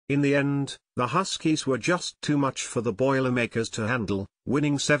In the end, the Huskies were just too much for the Boilermakers to handle,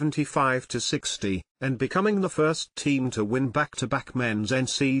 winning 75-60, and becoming the first team to win back-to-back men's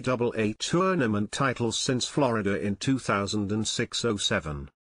NCAA tournament titles since Florida in 2006-07.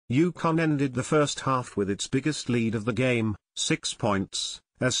 UConn ended the first half with its biggest lead of the game, 6 points,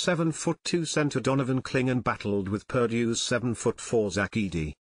 as 7'2" center Donovan Clingan battled with Purdue's 7'4" Zach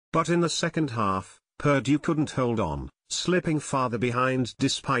Edey. But in the second half, Purdue couldn't hold on, slipping farther behind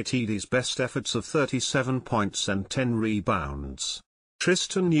despite Edey's best efforts of 37 points and 10 rebounds.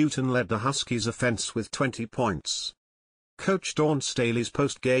 Tristan Newton led the Huskies' offense with 20 points. Coach Dawn Staley's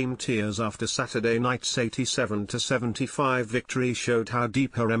post-game tears after Saturday night's 87-75 victory showed how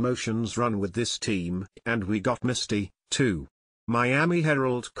deep her emotions run with this team, and we got misty, too. Miami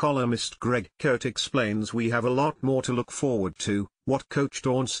Herald columnist Greg Cote explains we have a lot more to look forward to. What Coach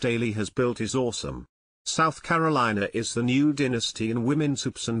Dawn Staley has built is awesome. South Carolina is the new dynasty in women's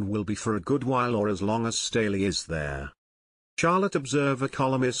hoops and will be for a good while or as long as Staley is there. Charlotte Observer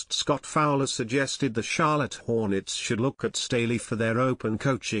columnist Scott Fowler suggested the Charlotte Hornets should look at Staley for their open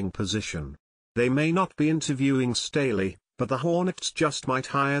coaching position. They may not be interviewing Staley, but the Hornets just might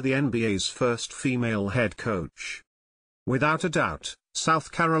hire the NBA's first female head coach. Without a doubt,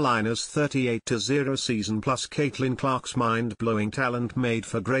 South Carolina's 38-0 season plus Caitlin Clark's mind-blowing talent made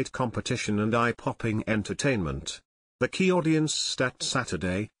for great competition and eye-popping entertainment. The key audience stat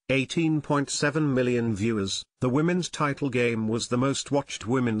Saturday, 18.7 million viewers. The women's title game was the most-watched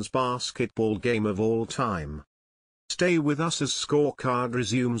women's basketball game of all time. Stay with us as Scorecard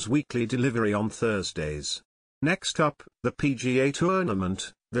resumes weekly delivery on Thursdays. Next up, the PGA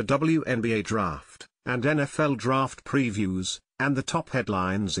Tournament, the WNBA Draft, and NFL Draft previews, and the top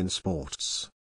headlines in sports.